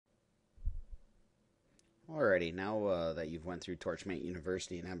Alrighty, now that you've went through Torchmate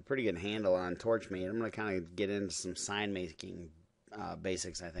University and have a pretty good handle on Torchmate, I'm going to kind of get into some sign making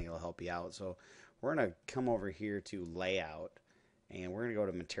basics. I think it'll help you out. So we're going to come over here to layout, and we're going to go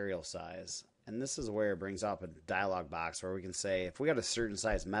to material size. And this is where it brings up a dialog box where we can say if we got a certain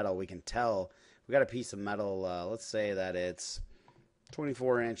size metal, we can tell we got a piece of metal. Let's say that it's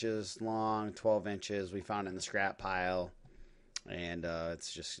 24 inches long, 12 inches. We found it in the scrap pile. And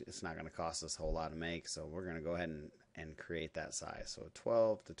it's not going to cost us a whole lot to make, so we're going to go ahead and create that size. So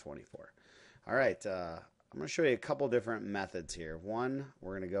 12 to 24. All right, I'm going to show you a couple different methods here. One,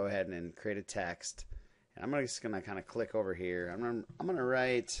 we're going to go ahead and create a text, and I'm just going to kind of click over here. I'm going to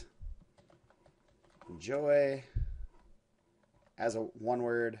write joy as a one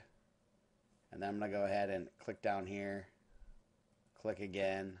word, and then I'm going to go ahead and click down here, click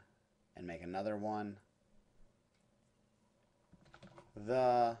again, and make another one. I'm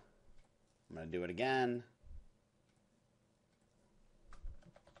going to do it again.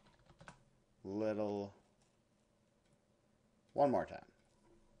 Little. One more time.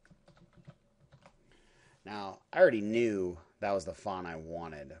 Now, I already knew that was the font I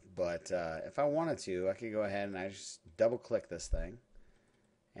wanted, but if I wanted to, I could go ahead and I just double click this thing,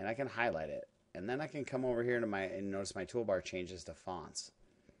 and I can highlight it. And then I can come over here to and notice my toolbar changes to fonts.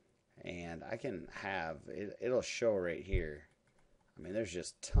 And I can have, it'll show right here. I mean, there's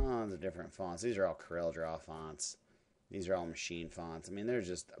just tons of different fonts. These are all CorelDRAW fonts. These are all machine fonts. I mean, there's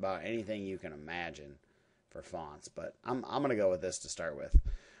just about anything you can imagine for fonts. But I'm going to go with this to start with.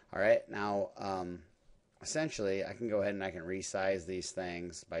 All right, now, essentially, I can go ahead and I can resize these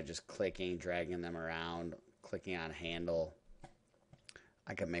things by just clicking, dragging them around, clicking on handle.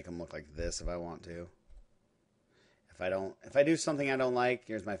 I can make them look like this if I want to. If I do something I don't like,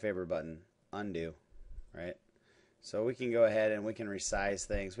 here's my favorite button, undo, right? So we can go ahead and we can resize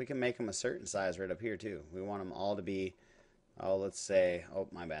things. We can make them a certain size right up here too. We want them all to be, let's say,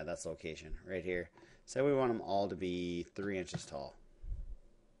 my bad, that's location right here. Say we want them all to be 3 inches tall.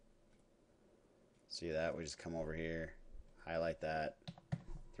 See that? We just come over here, highlight that,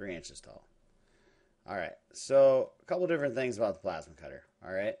 3 inches tall. All right, so a couple different things about the plasma cutter.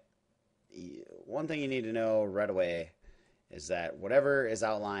 All right, one thing you need to know right away is that whatever is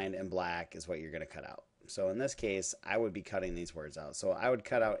outlined in black is what you're going to cut out. So in this case, I would be cutting these words out. So I would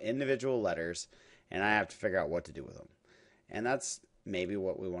cut out individual letters, and I have to figure out what to do with them. And that's maybe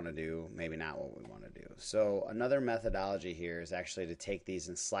what we want to do, maybe not what we want to do. So another methodology here is actually to take these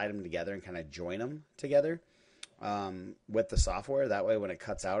and slide them together and kind of join them together with the software. That way when it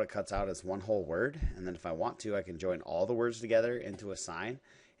cuts out as one whole word. And then if I want to, I can join all the words together into a sign.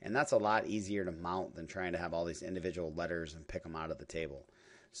 And that's a lot easier to mount than trying to have all these individual letters and pick them out of the table.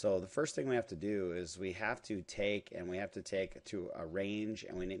 So the first thing we have to do is we have to take to arrange,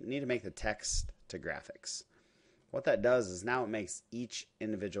 and we need to make the text to graphics. What that does is now it makes each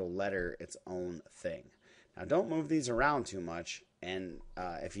individual letter its own thing. Now don't move these around too much, and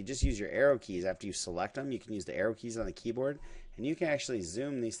if you just use your arrow keys after you select them, you can use the arrow keys on the keyboard, and you can actually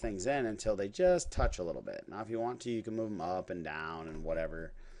zoom these things in until they just touch a little bit. Now if you want to, you can move them up and down and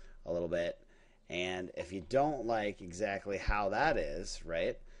whatever a little bit. And if you don't like exactly how that is,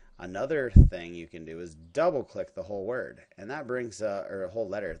 right, another thing you can do is double click the whole word, and that brings or a whole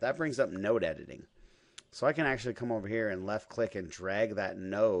letter. That brings up node editing. So I can actually come over here and left click and drag that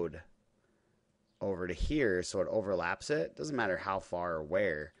node over to here so it overlaps it. Doesn't matter how far or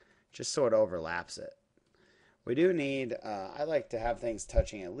where, just so it overlaps it. We do need, I like to have things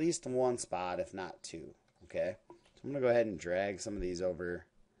touching at least one spot, if not two. Okay, so I'm going to go ahead and drag some of these over.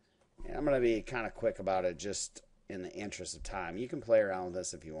 And I'm going to be kind of quick about it just in the interest of time. You can play around with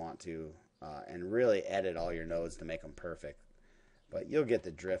this if you want to and really edit all your nodes to make them perfect. But you'll get the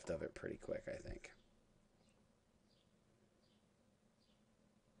drift of it pretty quick, I think.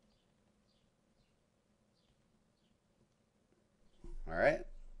 All right.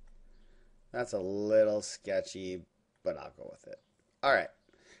 That's a little sketchy, but I'll go with it. All right.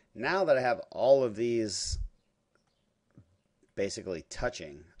 Now that I have all of these basically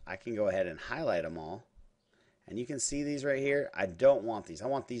touching, I can go ahead and highlight them all. And you can see these right here. I don't want these. I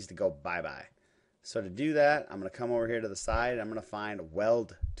want these to go bye-bye. So to do that, I'm going to come over here to the side. I'm going to find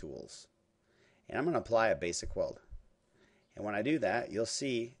Weld Tools. And I'm going to apply a basic weld. And when I do that, you'll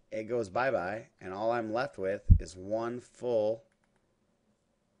see it goes bye-bye. And all I'm left with is one full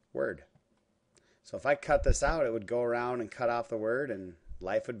word. So if I cut this out, it would go around and cut off the word and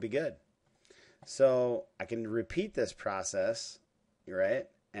life would be good. So I can repeat this process, right?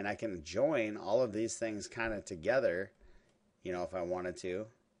 And I can join all of these things kind of together, you know, if I wanted to.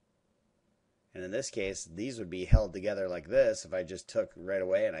 And in this case, these would be held together like this if I just took right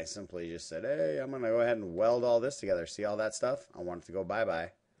away and I simply just said, hey, I'm going to go ahead and weld all this together. See all that stuff? I want it to go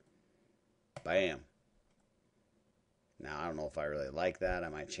bye-bye. Bam. Now, I don't know if I really like that. I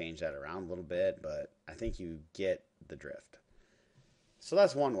might change that around a little bit, but I think you get the drift. So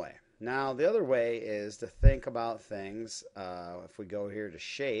that's one way. Now, the other way is to think about things. If we go here to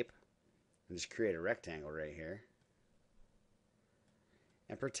shape and just create a rectangle right here.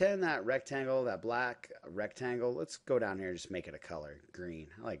 And pretend that rectangle, that black rectangle, let's go down here and just make it a color, green.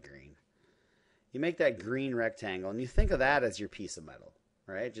 I like green. You make that green rectangle, and you think of that as your piece of metal,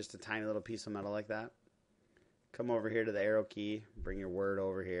 right? Just a tiny little piece of metal like that. Come over here to the arrow key, bring your word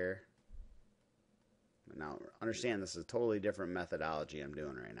over here. Now, understand this is a totally different methodology I'm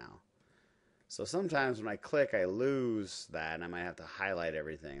doing right now. So sometimes when I click, I lose that, and I might have to highlight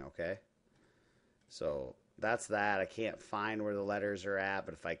everything, okay? So that's that. I can't find where the letters are at,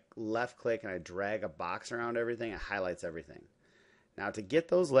 but if I left click and I drag a box around everything, it highlights everything. Now to get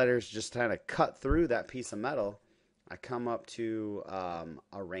those letters just kind of cut through that piece of metal, I come up to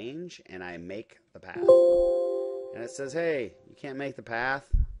arrange and I make the path. And it says, hey, you can't make the path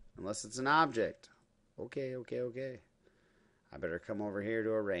unless it's an object. Okay. I better come over here to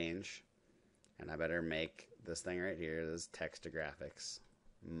arrange and I better make this thing right here. This is text to graphics.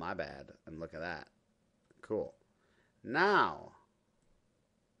 My bad. And look at that. Cool. Now,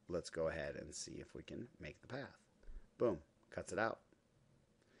 let's go ahead and see if we can make the path. Boom. Cuts it out.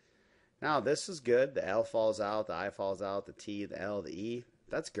 Now, this is good. The L falls out, the I falls out, the T, the L, the E.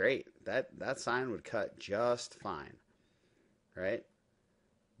 That's great. That sign would cut just fine. Right?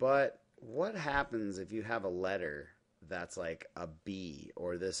 But what happens if you have a letter that's like a B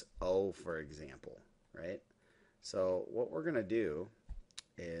or this O, for example? Right? So, what we're going to do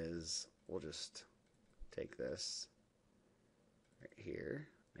is we'll just take this right here,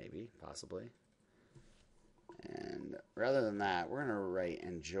 maybe, possibly. And rather than that, we're going to write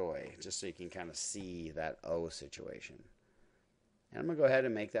enjoy, just so you can kind of see that O situation. And I'm going to go ahead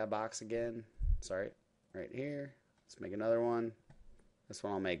and make that box again. Sorry, right here. Let's make another one. This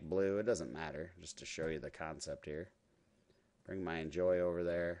one I'll make blue. It doesn't matter, just to show you the concept here. Bring my enjoy over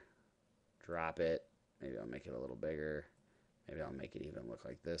there. Drop it. Maybe I'll make it a little bigger. Maybe I'll make it even look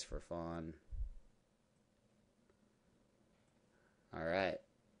like this for fun. All right,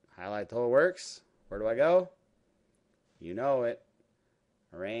 highlight tool works. Where do I go? You know it.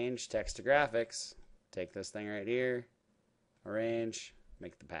 Arrange, text to graphics. Take this thing right here. Arrange,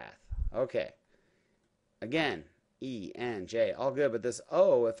 make the path. Okay. Again, E, N, J, all good. But this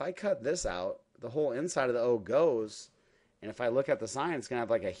O, if I cut this out, the whole inside of the O goes. And if I look at the sign, it's going to have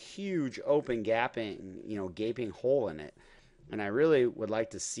like a huge open gaping, gaping hole in it. And I really would like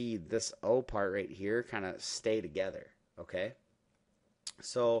to see this O part right here kind of stay together. Okay.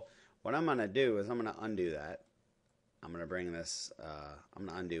 So what I'm going to do is I'm going to undo that. I'm going to bring this, I'm going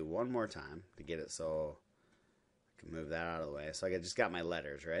to undo one more time to get it so I can move that out of the way. So I just got my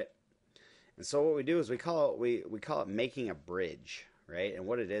letters, right? And so what we do is we call it making a bridge, right? And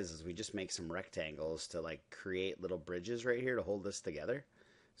what it is we just make some rectangles to like create little bridges right here to hold this together.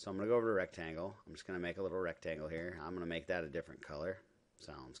 So I'm going to go over to rectangle. I'm just going to make a little rectangle here. I'm going to make that a different color.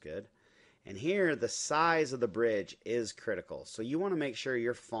 Sounds good. And here, the size of the bridge is critical. So you want to make sure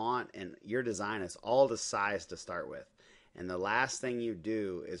your font and your design is all the size to start with. And the last thing you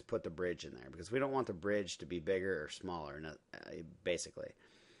do is put the bridge in there because we don't want the bridge to be bigger or smaller, basically.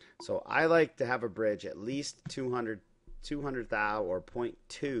 So I like to have a bridge at least 200 thou or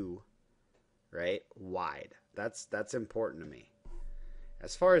 0.2, right, wide. That's important to me.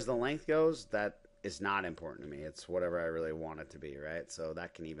 As far as the length goes, that is not important to me. It's whatever I really want it to be, right? So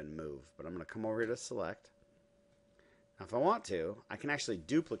that can even move. But I'm going to come over here to select. Now, if I want to, I can actually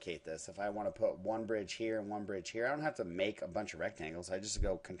duplicate this. If I want to put one bridge here and one bridge here, I don't have to make a bunch of rectangles. I just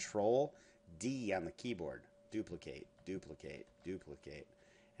go Control D on the keyboard. Duplicate, duplicate, duplicate.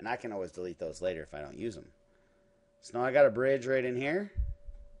 And I can always delete those later if I don't use them. So now I got a bridge right in here.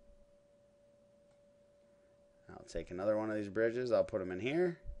 I'll take another one of these bridges. I'll put them in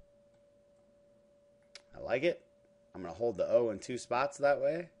here. I like it. I'm going to hold the O in two spots that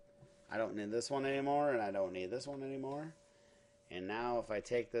way. I don't need this one anymore, and I don't need this one anymore. And now if I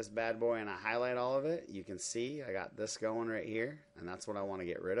take this bad boy and I highlight all of it, you can see I got this going right here, and that's what I want to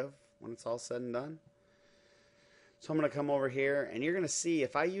get rid of when it's all said and done. So I'm going to come over here, and you're going to see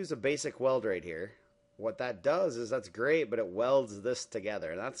if I use a basic weld right here, what that does is that's great, but it welds this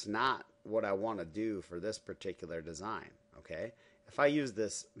together. That's not what I want to do for this particular design, okay? If I use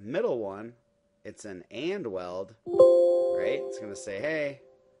this middle one, it's an and weld, right? It's going to say, hey,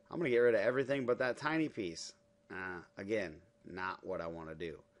 I'm going to get rid of everything but that tiny piece. Again, not what I want to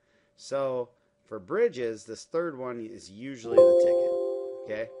do. So For bridges, this third one is usually the ticket,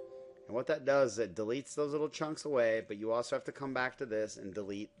 okay? And what that does is it deletes those little chunks away, but you also have to come back to this and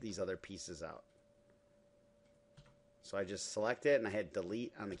delete these other pieces out. So I just select it and I hit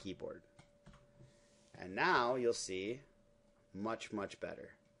delete on the keyboard. And now you'll see much, much better.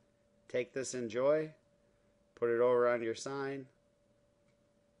 Take this Enjoy, put it over on your sign,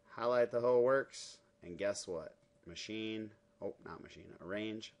 highlight the whole works, and guess what?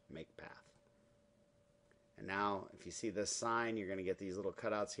 Arrange, make path. And now, if you see this sign, you're going to get these little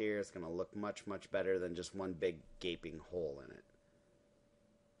cutouts here. It's going to look much, much better than just one big gaping hole in it.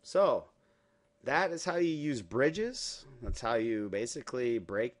 So, that is how you use bridges. That's how you basically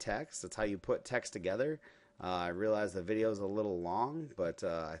break text. That's how you put text together. I realize the video is a little long, but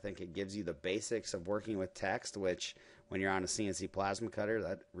I think it gives you the basics of working with text, which when you're on a CNC Plasma Cutter,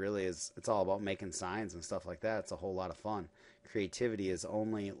 that really is, it's all about making signs and stuff like that. It's a whole lot of fun. Creativity is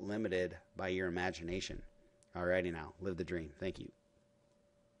only limited by your imagination. Alrighty now, live the dream. Thank you.